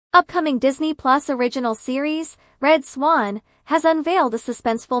Upcoming Disney Plus original series, Red Swan, has unveiled a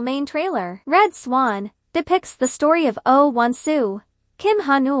suspenseful main trailer. Red Swan depicts the story of Oh Won-soo, Kim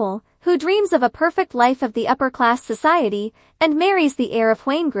Ha-neul, who dreams of a perfect life of the upper-class society and marries the heir of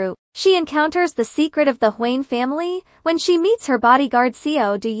Hwang Group. She encounters the secret of the Hwang family when she meets her bodyguard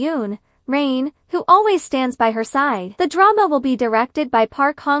Seo Do-yoon, Rain, who always stands by her side. The drama will be directed by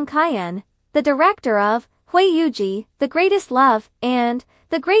Park Hong-kyeon, the director of Hwayuji, The Greatest Love, and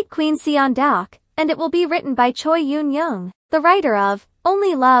The Great Queen Seon-deok, and it will be written by Choi Yoon-young, the writer of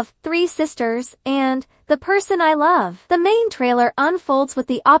Only Love, Three Sisters, and The Person I Love. The main trailer unfolds with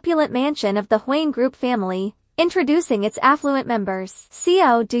the opulent mansion of the Hwang Group family, introducing its affluent members.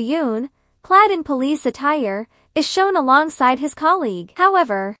 Seo Do-yoon, clad in police attire, is shown alongside his colleague.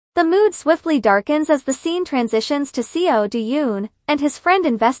 However, the mood swiftly darkens as the scene transitions to Seo Do-yoon and his friend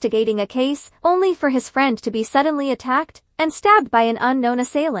investigating a case, only for his friend to be suddenly attacked and stabbed by an unknown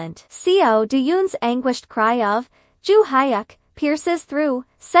assailant. Seo Do-yoon's anguished cry of Ju Hyuk pierces through,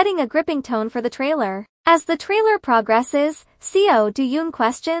 setting a gripping tone for the trailer. As the trailer progresses, Seo Do-yoon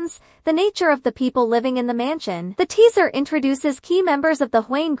questions the nature of the people living in the mansion. The teaser introduces key members of the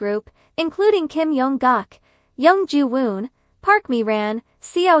Hwang Group, including Kim Yong-guk, Young Ju-woon, Park Mi-ran,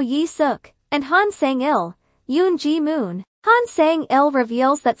 Seo Yi-suk, and Han Sang-il, Yoon Ji-moon. Han Sang-il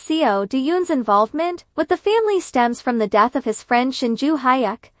reveals that Seo Do-yoon's involvement with the family stems from the death of his friend Shin Ju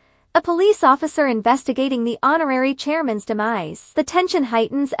Hyuk, a police officer investigating the honorary chairman's demise. The tension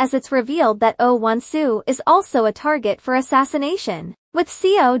heightens as it's revealed that Oh Won-soo is also a target for assassination, with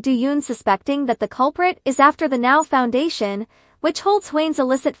Seo Do-yoon suspecting that the culprit is after the Neul Foundation, which holds Hwang's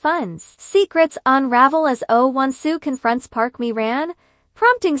illicit funds. Secrets unravel as Oh Won-soo confronts Park Mi-ran,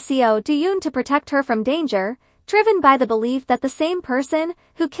 prompting Seo Do-yoon to protect her from danger, driven by the belief that the same person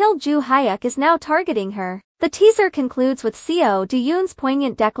who killed Ju Hyuk is now targeting her. The teaser concludes with Seo Do-yoon's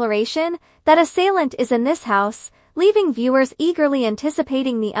poignant declaration that assailant is in this house, leaving viewers eagerly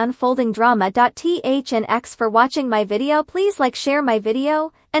anticipating the unfolding drama. Thanks for watching my video. Please like, share my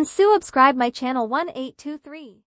video, and subscribe my channel 1823.